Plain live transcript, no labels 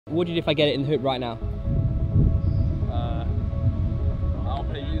What do you do if I get it in the hoop right now? I'll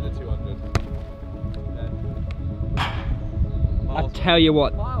pay you the 200. I'll tell you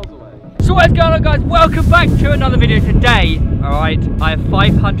what. Miles away. So what's going on, guys? Welcome back to another video today. Alright, I have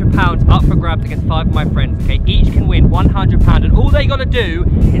 £500 up for grabs against 5 of my friends, okay? Each can win £100 and all they gotta do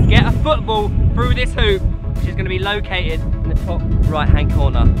is get a football through this hoop, which is gonna be located in the top right hand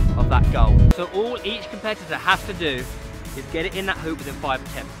corner of that goal. So all each competitor has to do is get it in that hoop within 5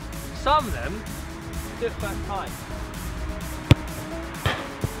 attempts. Some of them do it first time.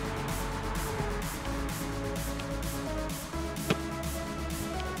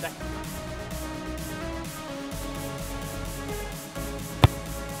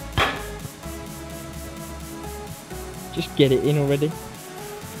 Just get it in already.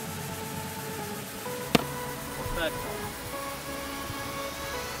 Third time.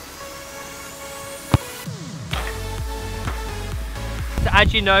 So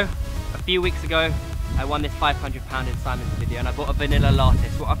as you know, a few weeks ago, I won this £500 in Simon's video and I bought a vanilla latte.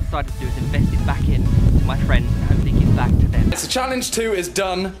 So what I've decided to do is invest it back in to my friends and hopefully give back to them. So challenge 2 is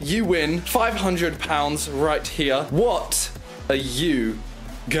done. You win £500 right here. What are you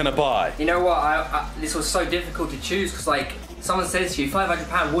gonna buy? You know what, this was so difficult to choose because like, someone says to you,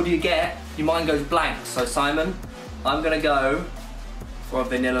 £500, what do you get? Your mind goes blank. So Simon, I'm gonna go for a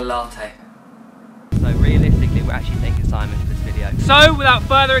vanilla latte. So realistically, we're actually taking Simon for this video. So without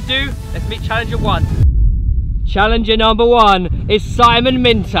further ado, let's meet challenger 1. Challenger number 1 is Simon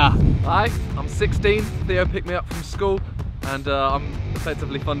Minter. Hi, I'm 16. Theo picked me up from school and I'm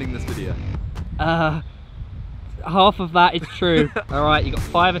effectively funding this video. Half of that is true. Alright, you got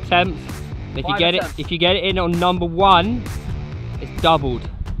 5 attempts. If you get it in on number 1, it's doubled.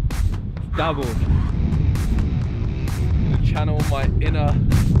 It's doubled. I'm gonna channel my inner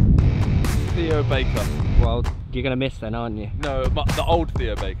Theo Baker. Well, you're gonna miss then, aren't you? No, the old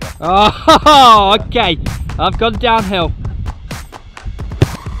Theo Baker. Oh, okay. I've gone downhill.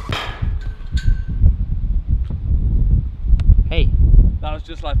 Hey. That was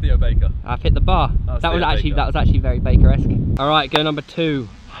just like Theo Baker. I've hit the bar. That was actually very Baker-esque. All right, go number 2.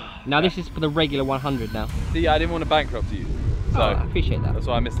 Now this is for the regular 100 now. See, I didn't want to bankrupt you, so I appreciate that. That's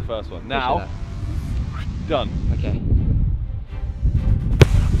why I missed the first one. Now, done. Okay.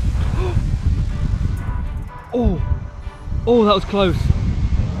 Oh, that was close.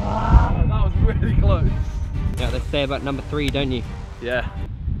 Ah, that was really close. Yeah, they say about number 3, don't you? Yeah.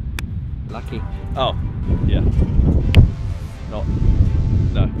 Lucky. Oh, yeah. Not.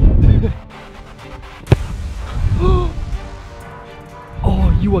 No.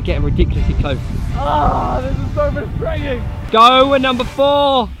 Oh, you are getting ridiculously close. Ah, this is so frustrating. Go with number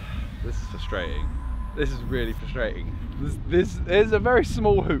 4. This is frustrating. This is really frustrating. This is a very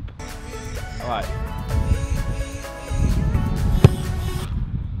small hoop. All right.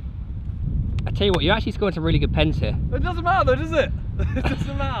 I tell you what, you're actually scoring some really good pens here. It doesn't matter though, does it? It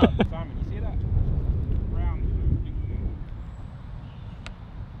doesn't matter. Simon, you see that? Round, blue, pink.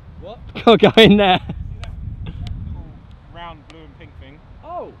 What? Go in there. See that little round blue and pink thing?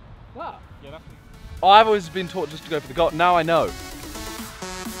 Oh, that? Yeah, that's it. Oh, I've always been taught just to go for the goal. Now I know.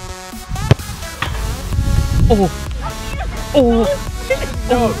 Oh.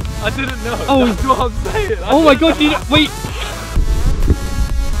 No, I didn't know. Oh. That's what I'm saying. Oh my god, you wait.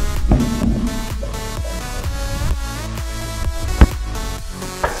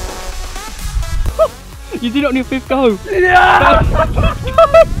 You did it on your 5th go. Yeah!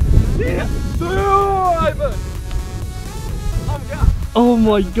 Yeah! Oh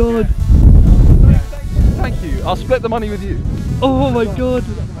my god. Thank you. I'll split the money with you. Oh my god.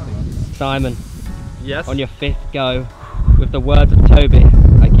 Simon, Yes. on your 5th go, with the words of Toby,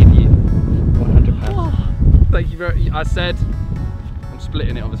 I give you £100. Thank you very much. I said I'm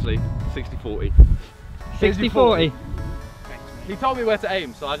splitting it obviously. 60-40. 60-40. He told me where to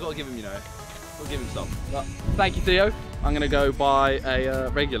aim, so I gotta give him, you know. I'll give him some. But thank you, Theo. I'm gonna go buy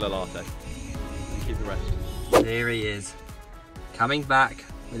a regular latte and keep the rest. There he is, coming back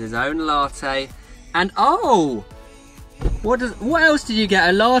with his own latte, and oh, what else did you get?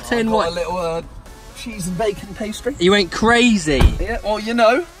 A latte and what? A little cheese and bacon pastry. You went crazy. Yeah, well, you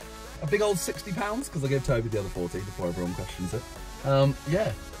know, a big old £60 because I gave Toby the other 40 before everyone questions it.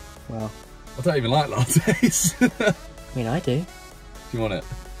 Yeah. Well, I don't even like lattes. I mean, I do. Do you want it?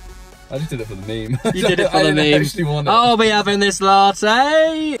 I just did it for the meme. You did it for the meme. Actually want it. I'll be having this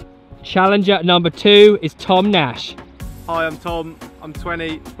latte. Challenger number 2 is Tom Nash. Hi, I'm Tom. I'm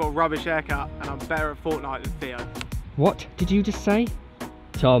 20, got a rubbish haircut, and I'm better at Fortnite than Theo. What did you just say?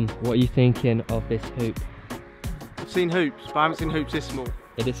 Tom, what are you thinking of this hoop? I've seen hoops, but I haven't seen hoops this small.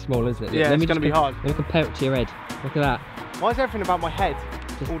 It is small, isn't it? Yeah, it's going to be hard. Let me compare it to your head. Look at that. Why is everything about my head?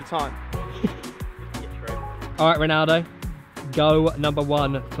 all the time. All right, Ronaldo, go number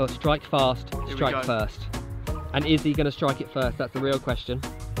 1 for strike fast, Here strike we go. first. And is he going to strike it first? That's the real question.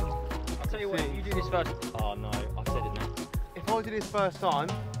 I'll tell you what, if you do this first. Oh no, I've said it now. If I do this first time,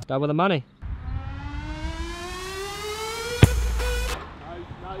 Double the money.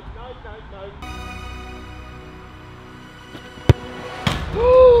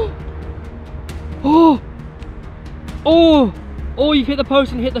 Oh! Oh! Oh, you've hit the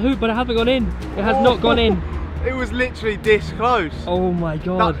post and hit the hoop, but it hasn't gone in. It has not gone in. it was literally this close. Oh my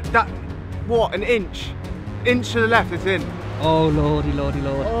god. What, an inch? Inch to the left, it's in. Oh lordy, lordy,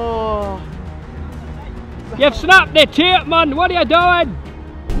 lord. Oh. You've snapped the tape, man. What are you doing?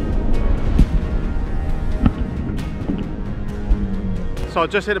 So I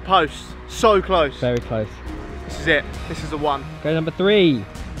just hit a post. So close. Very close. This is it. This is the one. Go number 3.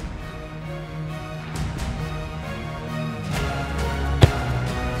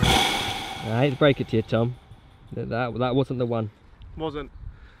 I hate to break it to you, Tom. That wasn't the one. Wasn't.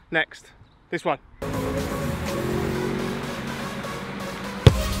 Next. This one.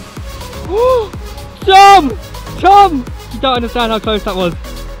 Tom! Tom! You don't understand how close that was.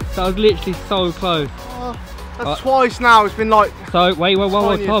 That was literally so close. Oh, that's twice now. It's been like. So, wait,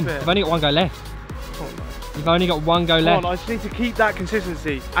 Tom. bit. You've only got 1 go left. You've only got 1 go Come left. on, I just need to keep that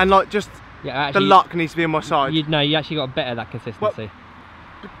consistency. And like just Yeah, actually, the luck needs to be on my side. You actually got better that consistency.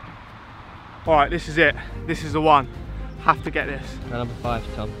 Alright, this is it. This is the one. Have to get this. Go number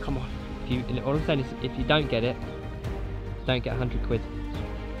 5, Tom. Come on. All I'm saying is, if you don't get it, don't get 100 quid.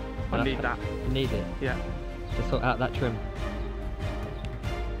 I need that. You need it. Yeah. To sort out that trim.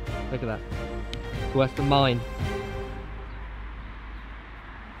 Look at that. It's worse than mine.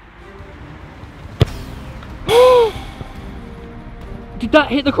 Did that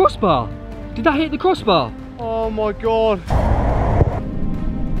hit the crossbar? Did that hit the crossbar? Oh my god.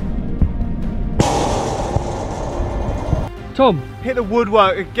 Tom! Hit the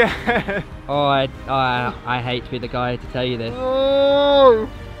woodwork again. Oh, I hate to be the guy to tell you this, Oh.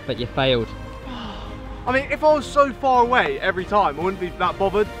 but you failed. I mean, if I was so far away every time, I wouldn't be that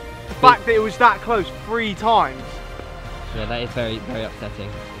bothered. The fact that it was that close 3 times. Yeah, that is very, very upsetting.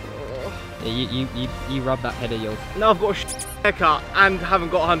 Yeah, you rub that head of yours. Now I've got a haircut and haven't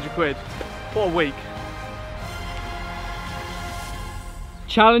got 100 quid. What a week.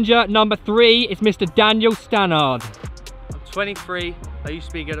 Challenger number 3 is Mr. Daniel Stannard. I'm 23. I used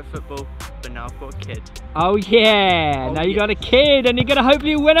to be good at football, but now I've got a kid. Oh yeah, Oh, now you yeah. got a kid and you're gonna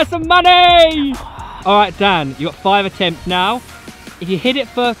hopefully win us some money! Alright Dan, you got 5 attempts now. If you hit it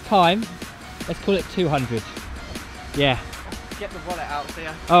first time, let's call it 200. Yeah. Get the wallet out,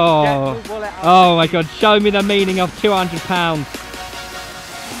 Theo. Oh, Get the wallet out. oh my god, show me the meaning of £200.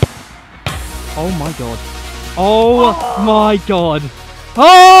 Oh my god. Oh my god.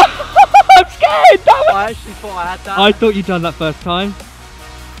 Oh, I'm scared! That was... I actually thought I had that. I thought you'd done that first time.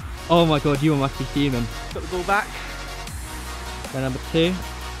 Oh my god, you must be human. Put the ball back. Go number 2.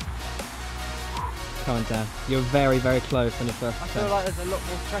 Come on, Dan. You're very, very close on your first I feel attempt. like there's a lot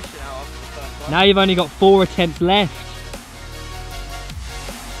more pressure now after the first one. Now you've only got 4 attempts left.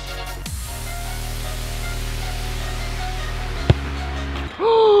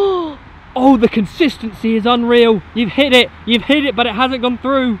 Oh, the consistency is unreal. You've hit it, but it hasn't gone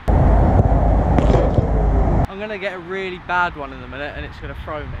through. I'm gonna get a really bad one in a minute and it's gonna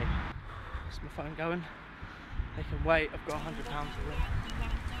throw me. Is my phone going? They can wait, I've got £100 to win.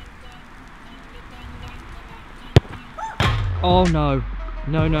 Oh no.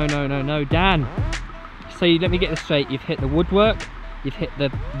 No, no, no, no, no, Dan. So let me get this straight. You've hit the woodwork, you've hit the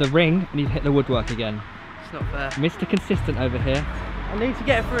ring, and you've hit the woodwork again. It's not fair. Mr. Consistent over here. I need to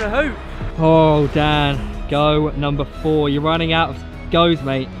get it through the hoop. Oh, Dan. Go number 4. You're running out of goes,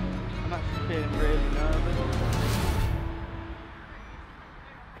 mate. I'm actually feeling really nervous.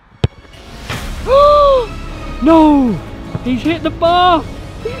 No! He's hit the bar!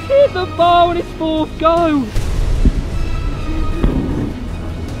 He's hit the bar on his 4th go!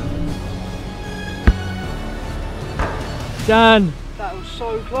 Dan! That was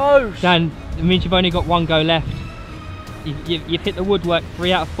so close. Dan, it means you've only got 1 go left. You've hit the woodwork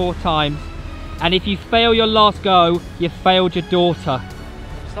 3 out of 4 times. And if you fail your last go, you've failed your daughter.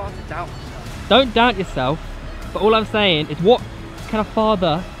 I'm starting to doubt myself. Don't doubt yourself, but all I'm saying is, what can a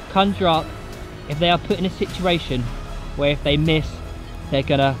father conjure up if they are put in a situation where if they miss, they're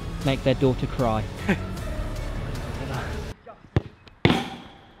gonna make their daughter cry?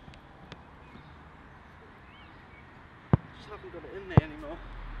 Just haven't got it in there anymore.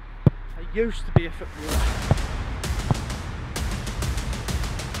 I used to be a footballer.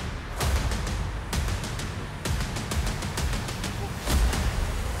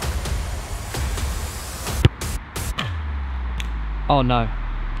 Oh no.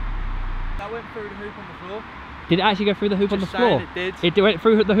 That went through the hoop on the floor. Did it actually go through the hoop on the Just floor? saying it did. It went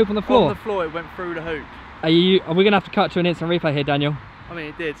through the hoop on the floor? On the floor, it went through the hoop. Are we going to have to cut to an instant replay here, Daniel? I mean,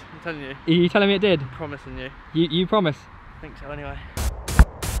 it did. I'm telling you. Are you telling me it did? I'm promising you. You promise? I think so anyway.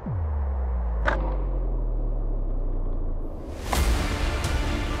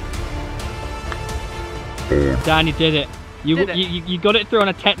 Dan, you did it. Did it? You got it through on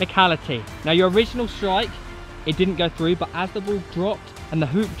a technicality. Now your original strike, it didn't go through, but as the ball dropped and the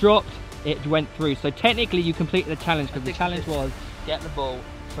hoop dropped, it went through. So technically you completed the challenge because the challenge was get the ball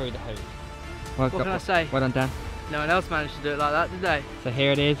through the hoop. Well, What can I say? Well done, Dan. No one else managed to do it like that, did they? So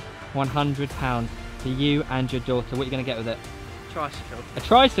here it is, £100 for you and your daughter. What are you going to get with it? Tricycle. A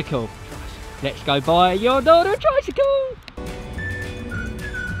tricycle. Let's go buy your daughter a tricycle.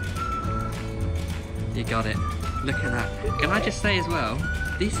 You got it. Look at that. Can I just say as well,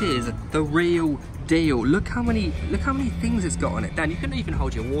 this is the real deal. Look how many things it's got on it. Dan, you couldn't even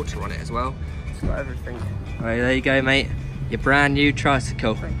hold your water on it as well. It's got everything. Alright, there you go, mate. Your brand new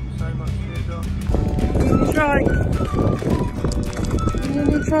tricycle. Thank you so much, Theo. Try. Your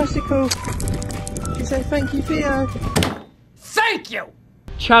new tricycle. She said thank you, Theo. Thank you!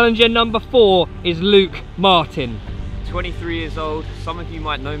 Challenger number 4 is Luke Martin. 23 years old. Some of you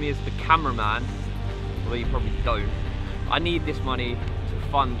might know me as the cameraman, although you probably don't. I need this money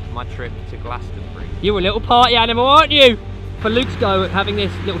to fund my trip to Glastonbury. You're a little party animal, aren't you? For Luke's go, having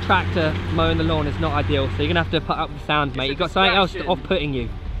this little tractor mowing the lawn is not ideal, so you're going to have to put up with the sounds, mate. You've got something else off-putting you.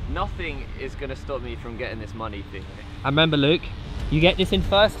 Nothing is going to stop me from getting this money thing. And remember, Luke, you get this in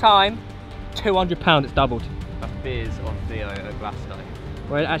first time, £200, it's doubled. That's beers on Theo at Glasgow.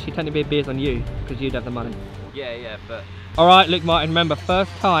 Well, actually, technically beers on you, because you'd have the money. Yeah, but... Alright, Luke Martin, remember,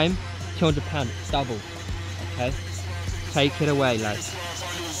 first time, £200, it's doubled. Okay? Take it away, lads.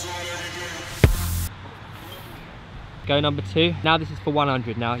 Go number 2. Now this is for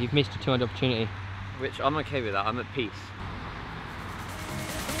 100 now. You've missed your 200 opportunity. Which, I'm okay with that. I'm at peace.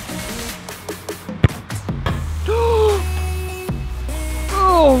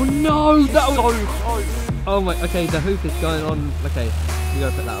 Oh no! That was so close! Oh my, okay, the hoop is going on. Okay, you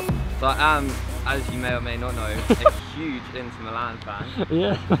gotta put that up. So I am, as you may or may not know, a huge Inter Milan fan.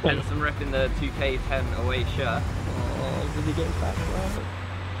 Yeah. Hence I'm repping the 2K10 away shirt. Oh, did he get his back well?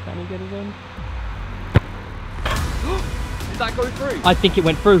 Can he get it in? Did that go through? I think it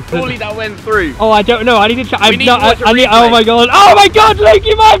went through. Surely that went through. Oh, I don't know. I need to check. We need to watch a replay. Oh my god! Oh my god, Luke,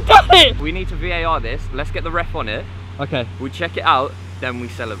 you might have done it! We need to VAR this. Let's get the ref on it. Okay. We'll check it out, then we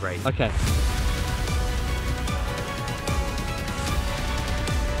celebrate. Okay.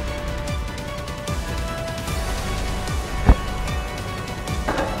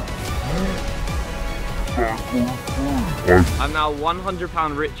 I'm now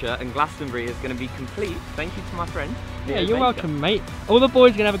 £100 richer and Glastonbury is going to be complete. Thank you to my friend. Yeah, you're welcome, mate. All the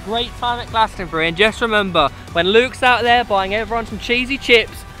boys are going to have a great time at Glastonbury, and just remember, when Luke's out there buying everyone some cheesy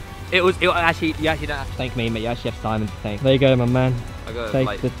chips, you actually don't have to thank me, mate. You actually have Simon to thank. There you go, my man. I got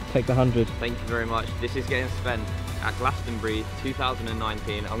Take the 100. Thank you very much. This is getting spent at Glastonbury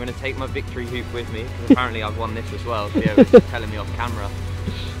 2019. I'm going to take my victory hoop with me, because apparently I've won this as well. Theo was telling me off camera.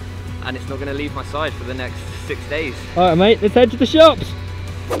 And it's not going to leave my side for the next 6 days. Alright, mate, let's head to the shops.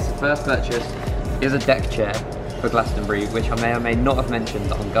 First purchase is a deck chair for Glastonbury, which I may or may not have mentioned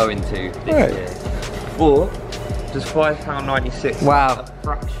that I'm going to this year. For just £5.96. Wow. A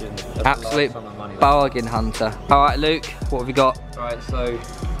fraction of the Absolute last sum of money. bargain hunter. Alright, Luke, what have we got? Alright, so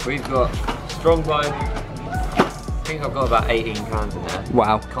we've got Strongbow. I think I've got about 18 cans in there.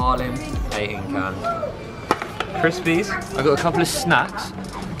 Wow. Carlin, 18 cans. Crispies, I've got a couple of snacks.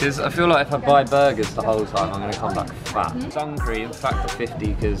 Because I feel like if I buy burgers the whole time, I'm going to come back fat. Sun cream, factor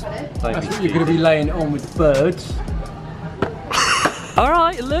 50, because That's what you're going to be laying it on with birds.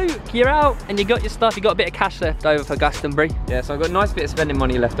 Alright, Luke, you're out and you got your stuff. You got a bit of cash left over for Glastonbury. Yeah, so I've got a nice bit of spending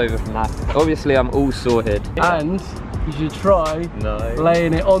money left over from that. Obviously, I'm all sorted. And you should try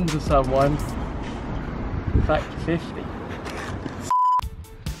laying it onto someone. Factor 50.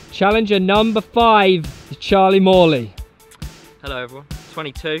 Challenger number 5 is Charlie Morley. Hello everyone,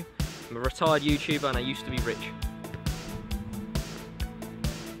 22. I'm a retired YouTuber and I used to be rich.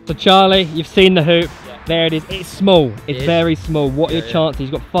 So Charlie, you've seen the hoop. Yeah. There it is. It's small. It's very small. What are your Yeah. chances?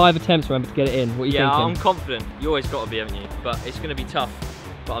 You've got 5 attempts, remember, to get it in. What are you Yeah, I'm thinking? confident. You always got to be, haven't you? But it's going to be tough.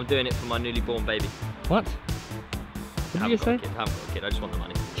 But I'm doing it for my newly born baby. What? What did you say? I haven't got a kid, I just want the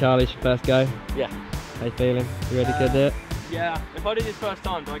money. Charlie, it's your first go. Yeah. How you feeling? You ready to do it? Yeah, if I do this first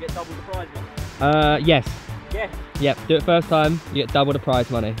time, do I get double the prize money? Yes. Yes. Yep, do it first time, you get double the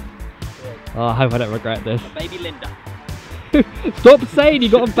prize money. Yeah. Oh, I hope I don't regret this. Baby Linda. Stop saying you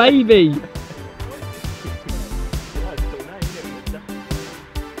got a baby!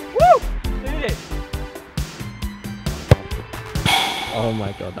 Oh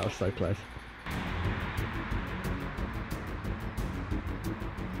my god, that was so close.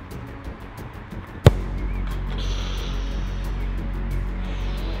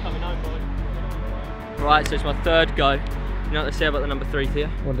 Right, so it's my third go. You know what they say about the number 3, Theo?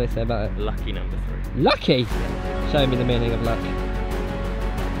 What do they say about it? Lucky number 3. Lucky? Show me the meaning of luck.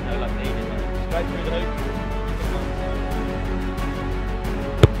 No luck needed, man. Straight through the hoop.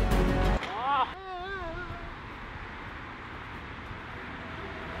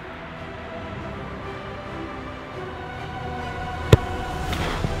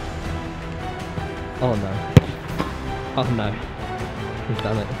 Oh no. Oh no. He's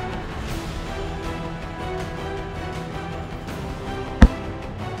done it.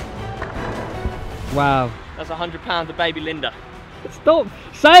 Wow. That's £100 to baby Linda. Stop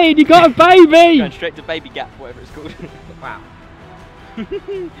saying you got a baby! Going straight to baby gap, whatever it's called. Wow.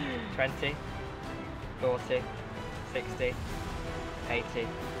 20, 40, 60, 80,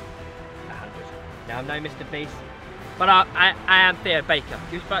 100. Now I'm no Mr. Beast, but I am Theo Baker.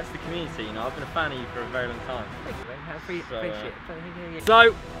 Gives back to the community, you know. I've been a fan of you for a very long time. Thank you, mate.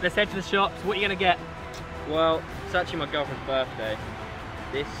 So let's head to the shops. What are you gonna get? Well, it's actually my girlfriend's birthday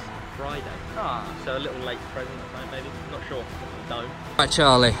this Friday. Ah. So a little late present, maybe. Not sure. No. Right,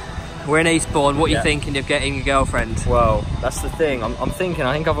 Charlie. We're in Eastbourne. What are you thinking of getting your girlfriend? Well, that's the thing. I'm thinking.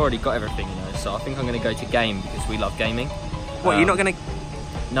 I think I've already got everything, you know. So I think I'm going to go to Game because we love gaming. What? You're not going to?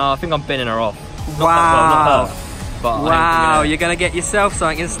 No, I think I'm binning her off. Wow. Not her, but wow. You're going to get yourself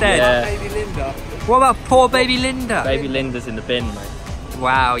something instead. Yeah. Baby Linda. What about poor baby Linda? Baby Linda's in the bin, mate.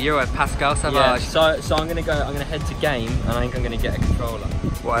 Wow, you're a Pascal Savage. Yeah, so I'm gonna head to Game, and I think I'm gonna get a controller.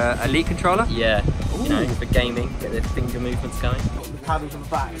 What, an Elite controller? Yeah, you know, for gaming, get the finger movements going. The paddles on the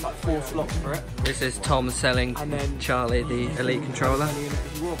back, it's like 4 slots for it. This is Tom selling Charlie the Elite controller.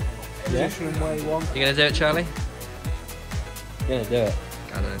 Yeah. Position where you want. You gonna do it, Charlie? I'm gonna do it.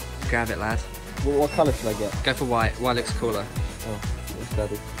 Gotta grab it, lad. What colour should I get? Go for white. White looks cooler. Oh, it's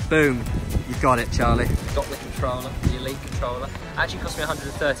daddy. Boom. You got it, Charlie. Got the controller, the Elite controller. Actually cost me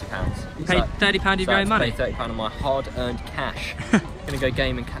 £130. You paid £30 of your own money? Paid £30 of my hard-earned cash. Gonna go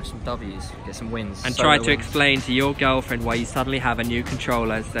game and catch some W's, get some wins. And try to explain to your girlfriend why you suddenly have a new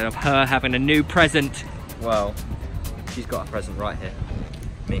controller instead of her having a new present. Well, she's got a present right here.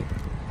 Me.